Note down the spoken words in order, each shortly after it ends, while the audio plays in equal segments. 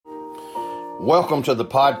Welcome to the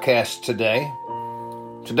podcast today.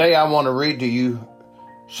 Today I want to read to you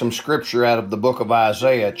some scripture out of the book of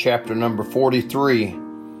Isaiah, chapter number 43,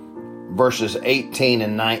 verses 18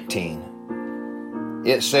 and 19.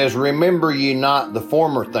 It says, "Remember ye not the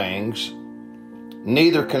former things,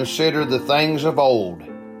 neither consider the things of old.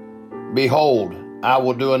 Behold, I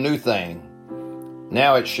will do a new thing.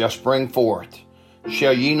 Now it shall spring forth.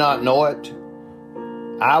 Shall ye not know it?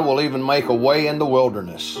 I will even make a way in the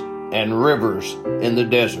wilderness and rivers in the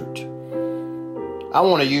desert." I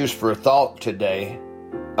want to use for a thought today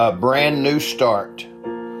a brand new start.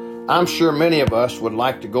 I'm sure many of us would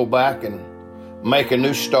like to go back and make a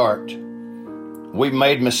new start. We've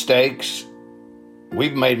made mistakes.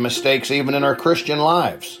 We've made mistakes even in our Christian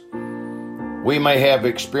lives. We may have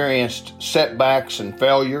experienced setbacks and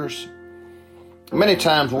failures. Many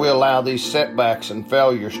times we allow these setbacks and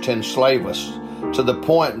failures to enslave us to the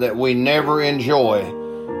point that we never enjoy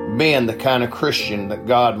being the kind of Christian that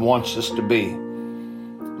God wants us to be.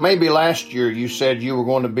 Maybe last year you said you were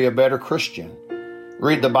going to be a better Christian.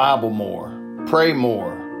 Read the Bible more, pray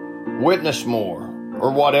more, witness more,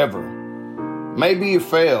 or whatever. Maybe you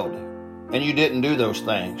failed and you didn't do those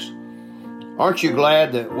things. Aren't you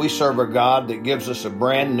glad that we serve a God that gives us a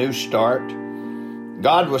brand new start?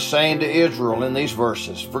 God was saying to Israel in these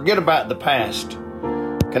verses, forget about the past.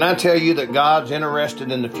 Can I tell you that God's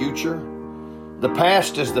interested in the future? The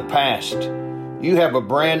past is the past. You have a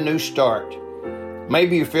brand new start.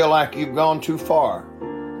 Maybe you feel like you've gone too far,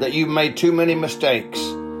 that you've made too many mistakes.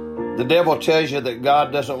 The devil tells you that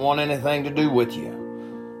God doesn't want anything to do with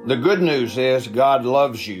you. The good news is God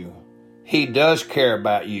loves you. He does care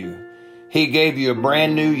about you. He gave you a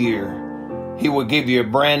brand new year. He will give you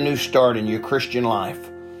a brand new start in your Christian life.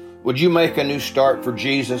 Would you make a new start for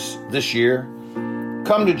Jesus this year?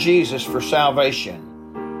 Come to Jesus for salvation.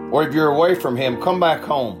 Or if you're away from Him, come back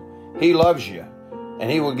home. He loves you,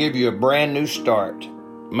 and He will give you a brand new start.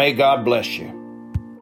 May God bless you.